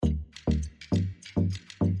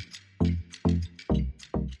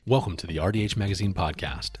Welcome to the RDH Magazine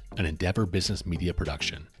podcast, an Endeavor business media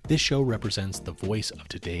production. This show represents the voice of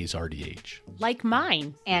today's RDH. Like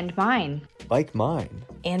mine. And mine. Like mine.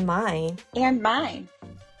 And mine. And mine.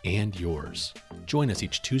 And yours. Join us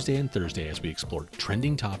each Tuesday and Thursday as we explore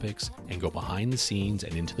trending topics and go behind the scenes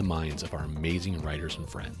and into the minds of our amazing writers and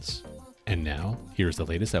friends. And now, here's the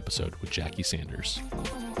latest episode with Jackie Sanders.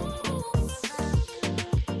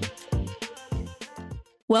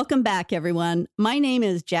 Welcome back, everyone. My name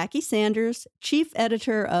is Jackie Sanders, Chief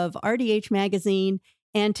Editor of RDH Magazine,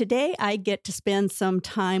 and today I get to spend some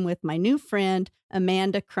time with my new friend,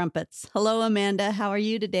 Amanda Krompetz. Hello, Amanda. How are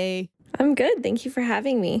you today? I'm good. Thank you for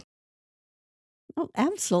having me. Oh,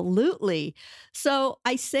 absolutely. So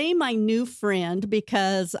I say my new friend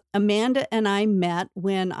because Amanda and I met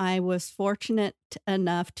when I was fortunate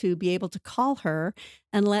enough to be able to call her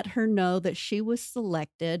and let her know that she was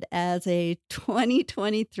selected as a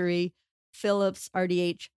 2023 Phillips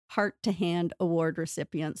RDH Heart to Hand Award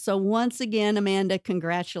recipient. So once again, Amanda,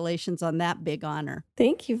 congratulations on that big honor.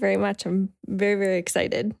 Thank you very much. I'm very, very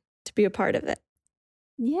excited to be a part of it.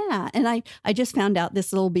 Yeah. And I just found out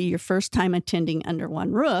this will be your first time attending Under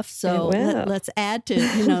One Roof. So let's add to,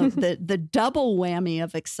 the double whammy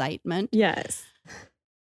of excitement. Yes.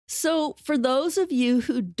 So for those of you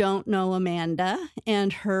who don't know Amanda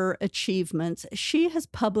and her achievements, she has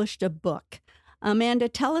published a book. Amanda,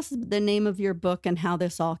 tell us the name of your book and how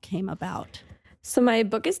this all came about. So my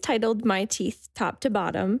book is titled My Teeth, Top to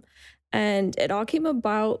Bottom. And it all came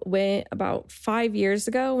about about 5 years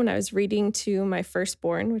ago when I was reading to my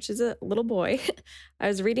firstborn, which is a little boy. I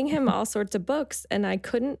was reading him all sorts of books, and I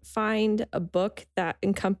couldn't find a book that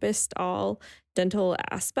encompassed all dental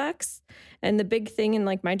aspects. And the big thing in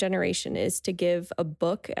my generation is to give a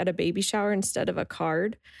book at a baby shower instead of a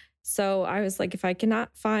card. So I was like, if I cannot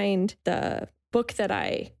find the book that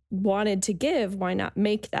I wanted to give, why not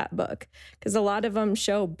make that book? Because a lot of them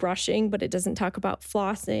show brushing, but it doesn't talk about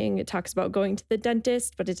flossing. It talks about going to the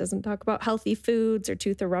dentist, but it doesn't talk about healthy foods or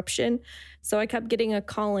tooth eruption. So I kept getting a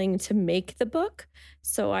calling to make the book.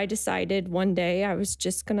 So I decided one day I was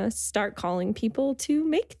just going to start calling people to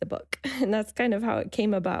make the book. And that's kind of how it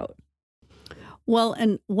came about. Well,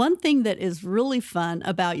 and one thing that is really fun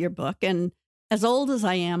about your book, and as old as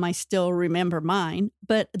I am, I still remember mine,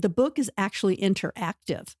 but the book is actually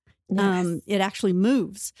interactive. Yes. It actually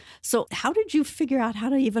moves. So how did you figure out how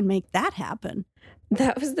to even make that happen?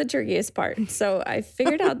 That was the trickiest part. So I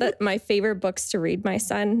figured out that my favorite books to read my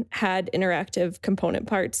son had interactive component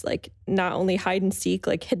parts, like not only hide and seek,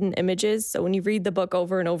 like hidden images. So when you read the book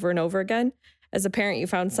over and over and over again, as a parent, you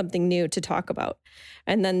found something new to talk about.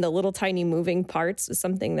 And then the little tiny moving parts was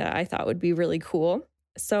something that I thought would be really cool.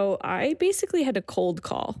 So I basically had a cold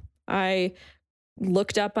call. I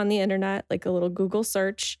looked up on the internet, like a little Google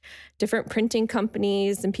search, different printing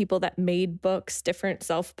companies and people that made books, different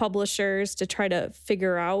self-publishers to try to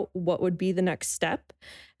figure out what would be the next step.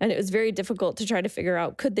 And it was very difficult to try to figure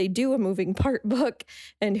out, could they do a moving part book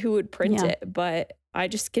and who would print it? But I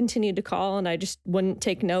just continued to call and I just wouldn't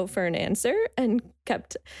take no for an answer and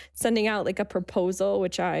kept sending out like a proposal,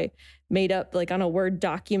 which I made up like on a Word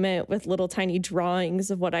document with little tiny drawings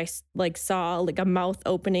of what I saw, like a mouth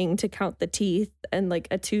opening to count the teeth and like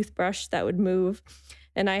a toothbrush that would move.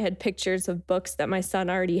 And I had pictures of books that my son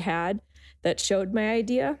already had that showed my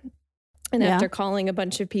idea. And after calling a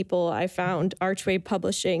bunch of people, I found Archway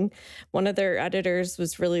Publishing. One of their editors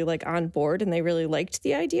was really on board and they really liked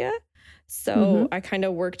the idea. So I kind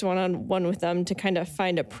of worked one-on-one with them to kind of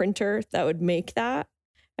find a printer that would make that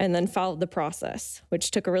and then followed the process,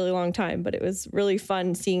 which took a really long time. But it was really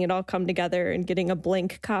fun seeing it all come together and getting a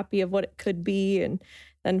blank copy of what it could be and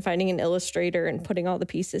then finding an illustrator and putting all the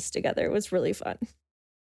pieces together. It was really fun.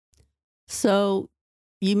 So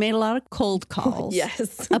you made a lot of cold calls.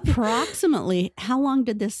 Yes. Approximately, how long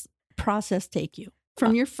did this process take you?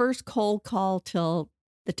 From your first cold call till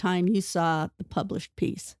the time you saw the published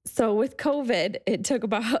piece? So with COVID, it took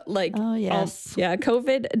about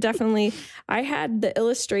COVID definitely. I had the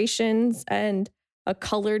illustrations and a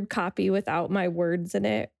colored copy without my words in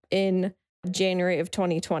it in January of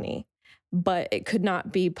 2020, but it could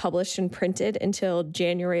not be published and printed until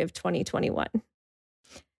January of 2021.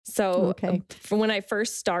 So from when I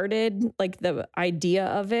first started, the idea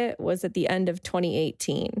of it was at the end of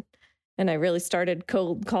 2018. And I really started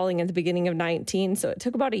cold calling at the beginning of 19. So it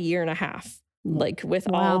took about a year and a half, with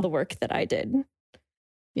all the work that I did.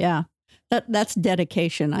 Yeah, that's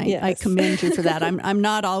dedication. I commend you for that. I'm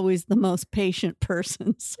not always the most patient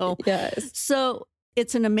person. So, so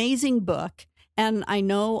it's an amazing book. And I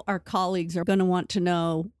know our colleagues are going to want to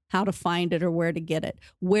know how to find it or where to get it.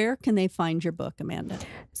 Where can they find your book, Amanda?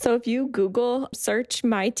 So if you Google search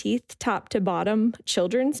My Teeth Top to Bottom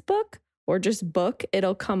children's book or just book,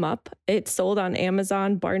 it'll come up. It's sold on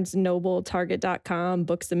Amazon, Barnes & Noble, Target.com,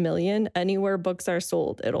 Books A Million. Anywhere books are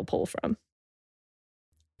sold, it'll pull from.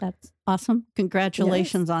 That's awesome.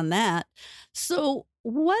 Congratulations on that. So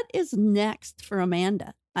what is next for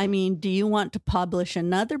Amanda? I mean, do you want to publish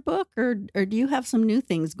another book or do you have some new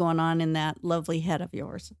things going on in that lovely head of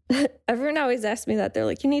yours? Everyone always asks me that. They're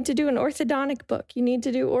like, you need to do an orthodontic book. You need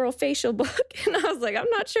to do oral facial book. And I was like, I'm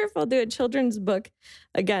not sure if I'll do a children's book.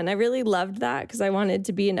 Again, I really loved that because I wanted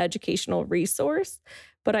to be an educational resource.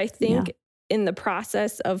 But I think in the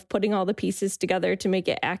process of putting all the pieces together to make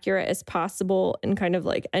it accurate as possible and kind of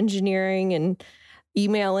like engineering and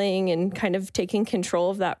emailing and kind of taking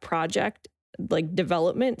control of that project, like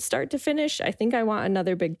development start to finish, I think I want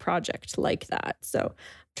another big project like that. So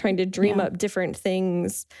trying to dream up different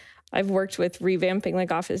things. I've worked with revamping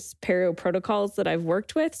like office perio protocols that I've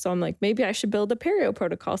worked with. So I'm like, maybe I should build a perio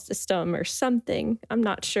protocol system or something. I'm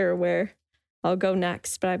not sure where I'll go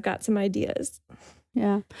next, but I've got some ideas.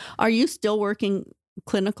 Yeah. Are you still working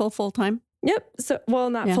clinical full-time? Yep. So, well,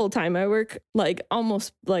 not full-time. I work like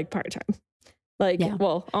almost like part-time.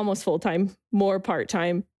 Well, almost full-time, more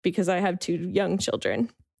part-time because I have 2 young children.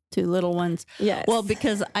 2 little ones. Yes. Well,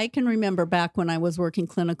 because I can remember back when I was working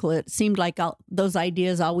clinical, it seemed like those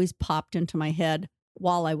ideas always popped into my head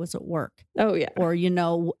while I was at work. Oh, yeah. Or,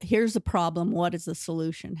 here's the problem. What is the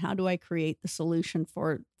solution? How do I create the solution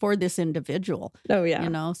for this individual? Oh,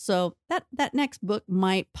 yeah. So that next book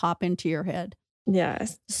might pop into your head.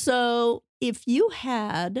 Yes. So if you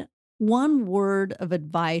had one word of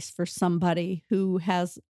advice for somebody who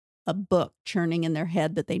has a book churning in their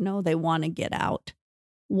head that they know they want to get out,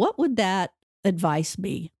 what would that advice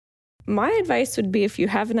be? My advice would be if you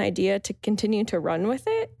have an idea to continue to run with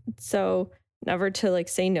it. So never to like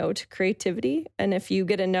say no to creativity. And if you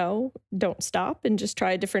get a no, don't stop and just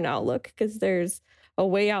try a different outlook because there's a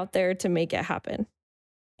way out there to make it happen.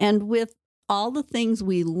 And with all the things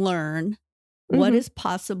we learn, what is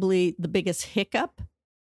possibly the biggest hiccup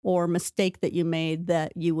or mistake that you made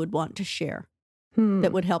that you would want to share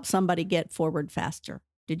that would help somebody get forward faster?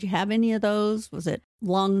 Did you have any of those? Was it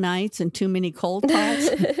long nights and too many cold calls?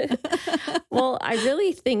 Well, I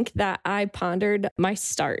really think that I pondered my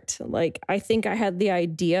start. Like, I think I had the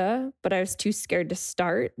idea, but I was too scared to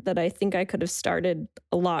start, that I think I could have started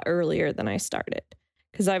a lot earlier than I started.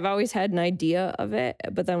 Because I've always had an idea of it.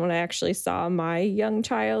 But then when I actually saw my young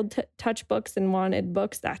child touch books and wanted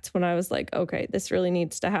books, that's when I was like, okay, this really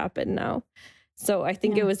needs to happen now. So I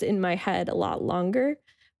think it was in my head a lot longer,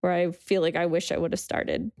 where I feel like I wish I would have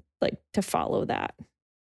started like to follow that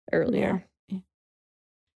earlier.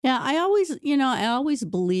 Yeah, I always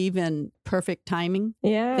believe in perfect timing.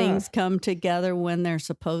 Yeah. Things come together when they're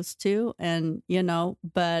supposed to. And,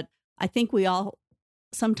 but I think we all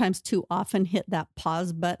sometimes too often hit that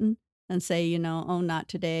pause button and say, oh, not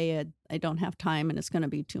today. I don't have time and it's going to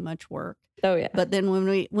be too much work. Oh, yeah. But then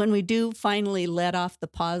when we do finally let off the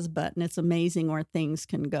pause button, it's amazing where things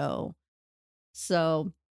can go.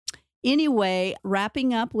 So anyway,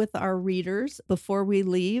 wrapping up with our readers before we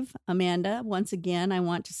leave, Amanda, once again, I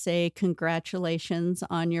want to say congratulations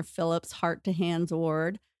on your Phillips Heart to Hands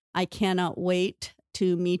Award. I cannot wait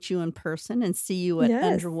to meet you in person and see you at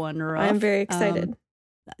Under One Roof. I'm very excited.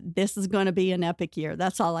 This is going to be an epic year.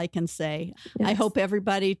 That's all I can say. Yes. I hope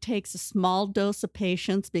everybody takes a small dose of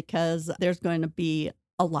patience because there's going to be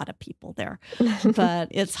a lot of people there. But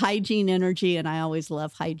it's hygiene energy, and I always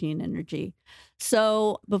love hygiene energy.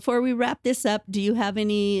 So before we wrap this up, do you have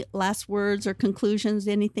any last words or conclusions,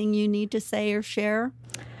 anything you need to say or share?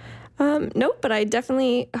 Nope, but I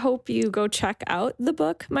definitely hope you go check out the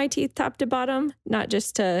book, My Teeth Top to Bottom, not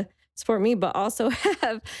just to support me, but also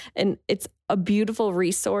it's a beautiful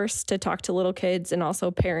resource to talk to little kids and also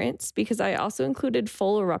parents, because I also included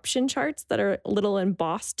full eruption charts that are little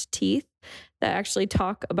embossed teeth that actually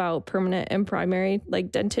talk about permanent and primary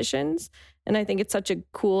like dentitions. And I think it's such a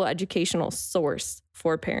cool educational source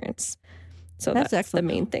for parents. So that's excellent.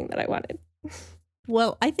 The main thing that I wanted.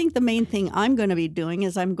 Well, I think the main thing I'm going to be doing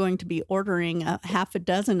is I'm going to be ordering half a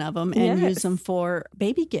dozen of them and use them for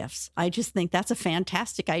baby gifts. I just think that's a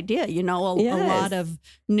fantastic idea. A lot of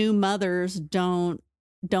new mothers don't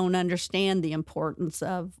understand the importance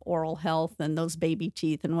of oral health and those baby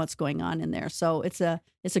teeth and what's going on in there. So it's a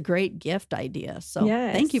great gift idea. So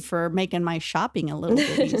thank you for making my shopping a little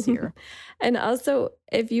bit easier. And also,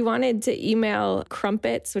 if you wanted to email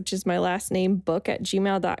Krompetz, which is my last name,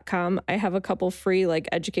 book@gmail.com, I have a couple free like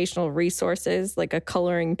educational resources, like a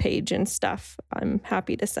coloring page and stuff. I'm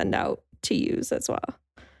happy to send out to use as well.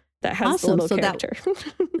 that has Awesome. the little character.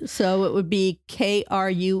 So it would be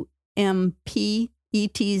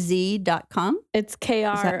KRUMPETZ.com. It's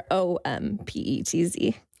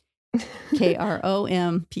KROMPETZ.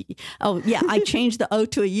 KROMP. Oh, yeah. I changed the O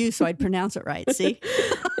to a U so I'd pronounce it right. See?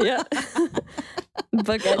 Yeah.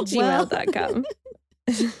 book@gmail.com.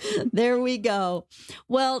 There we go.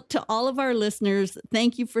 Well, to all of our listeners,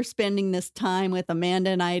 thank you for spending this time with Amanda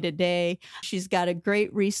and I today. She's got a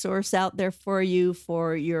great resource out there for you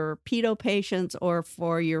for your pedo patients or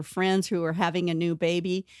for your friends who are having a new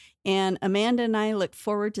baby. And Amanda and I look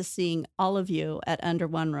forward to seeing all of you at Under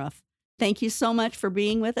One Roof. Thank you so much for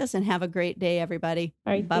being with us and have a great day, everybody.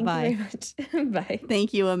 All right. Bye-bye. Thank you very much. Bye.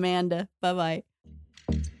 Thank you, Amanda. Bye-bye.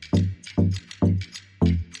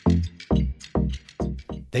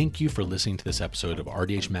 Thank you for listening to this episode of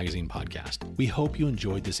RDH Magazine Podcast. We hope you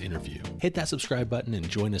enjoyed this interview. Hit that subscribe button and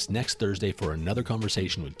join us next Thursday for another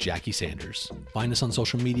conversation with Jackie Sanders. Find us on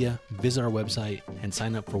social media, visit our website, and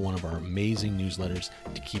sign up for one of our amazing newsletters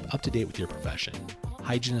to keep up to date with your profession.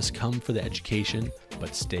 Hygienists come for the education,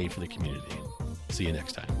 but stay for the community. See you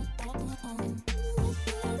next time.